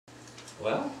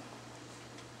Well, what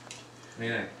do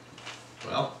you think?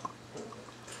 Well,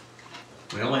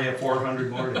 we only have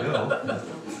 400 more to go.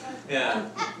 Yeah.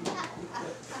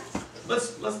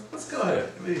 Let's go ahead.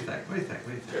 What do you think? What do you think? What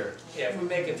do you think? Sure. Yeah, if we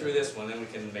make it through this one, then we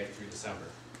can make it through December.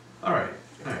 All right.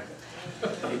 All right.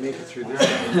 You make it through this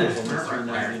one, it's only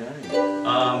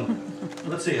 $3.99.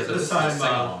 Let's see. At So this this is a time,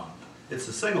 sing-along. it's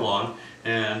a sing-along,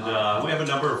 and we have a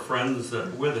number of friends that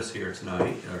are with us here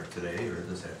tonight, or today, or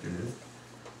this afternoon,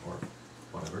 or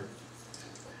whatever.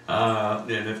 And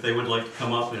if they would like to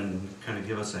come up and kind of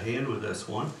give us a hand with this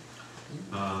one,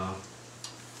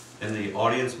 and the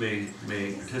audience may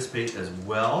participate as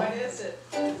well. What is it?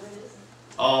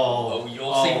 Oh,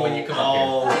 you'll see when you come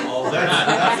up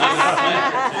that's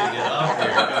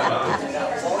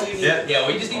here. Yeah,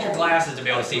 we just need your glasses to be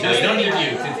able to see. No, you don't need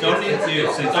you. Don't need you.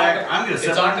 In fact, I'm going to sit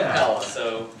It's like that. acapella,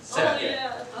 so. Oh,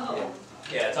 yeah. Oh.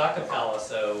 Yeah, it's acapella,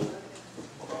 so.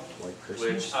 Like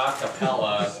Christmas. Which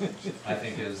acapella, I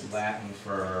think, is Latin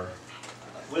for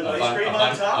With a ice cream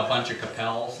on top? bunch of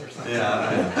capels or something.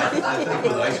 Yeah, I think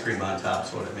with ice cream on top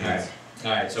is what it means.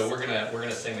 All right. So we're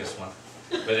gonna sing this one,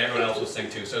 but everyone else will sing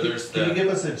too. So there's Can you the. give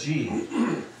us a G?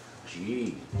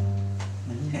 Gee.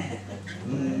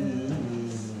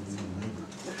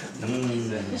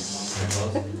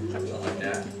 Something like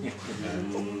that.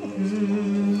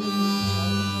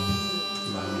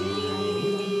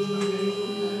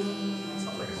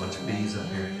 Sounds like a bunch of bees up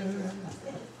here.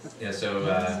 Yeah. So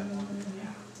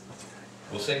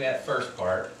we'll sing that first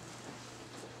part,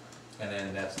 and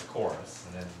then that's the chorus,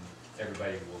 and then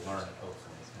everybody will learn it hopefully.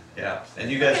 Yeah, and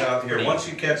you guys out here, once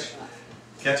you catch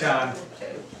on,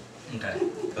 Okay.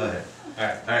 go ahead. All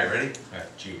right. All right, ready? All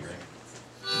right. G, right?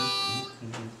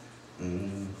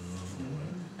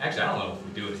 Actually, I don't know if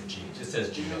we do it in G. It just says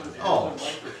G on there. Oh.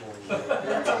 Yeah.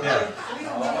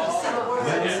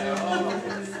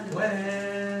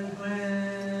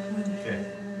 Okay.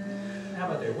 How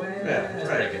about there? When? Yeah, That's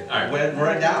right. pretty good. All right. When,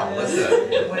 right now, let's do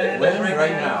it. When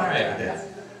right now. All right. Yeah.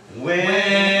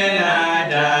 When I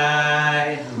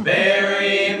die,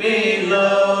 bury me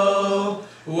low,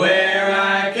 where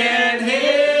I can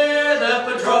hear the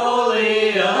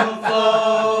petroleum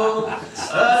flow,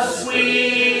 a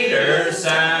sweeter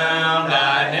sound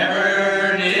I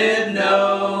never did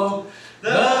know,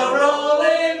 the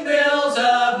rolling bills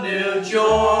of New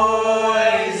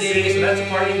Jersey. So that's the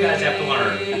part you guys have to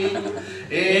learn.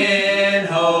 In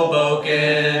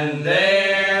Hoboken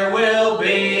there will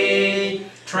be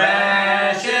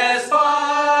trash as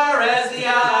far as the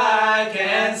eye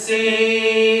can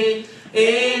see.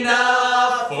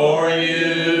 Enough for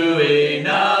you,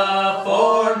 enough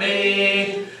for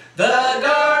me. The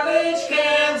garbage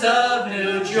cans of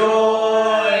New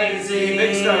Jersey.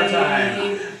 Big star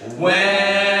time.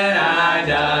 When I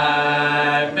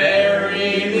die,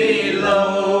 bury me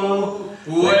low,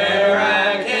 where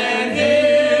I can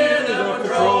hear the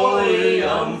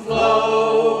petroleum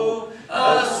flow,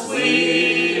 a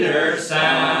sweeter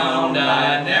sound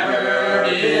I never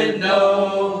did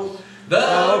know,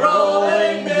 the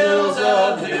rolling mills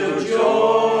of New Jersey.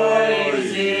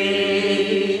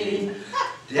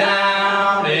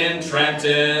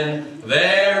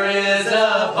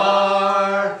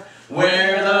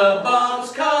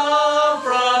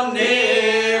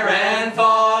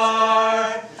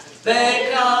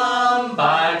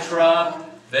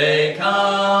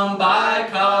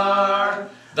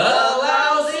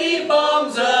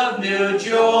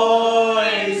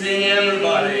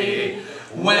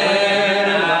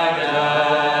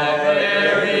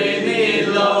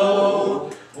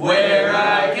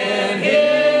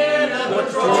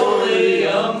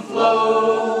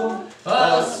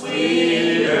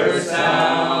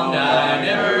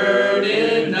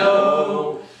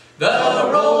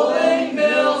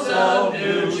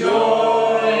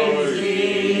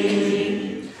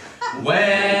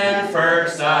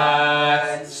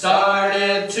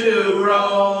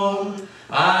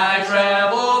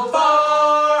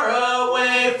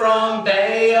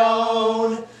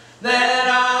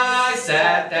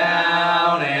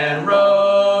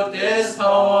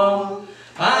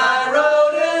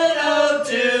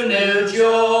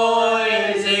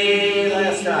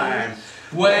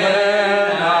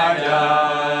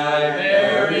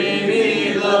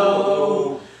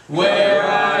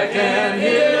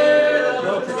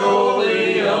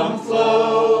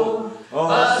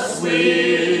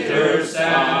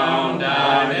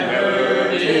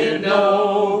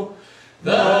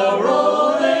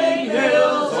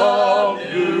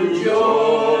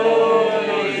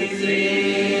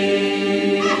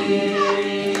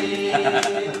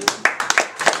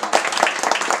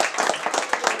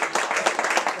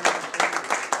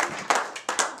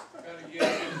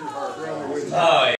 Oh,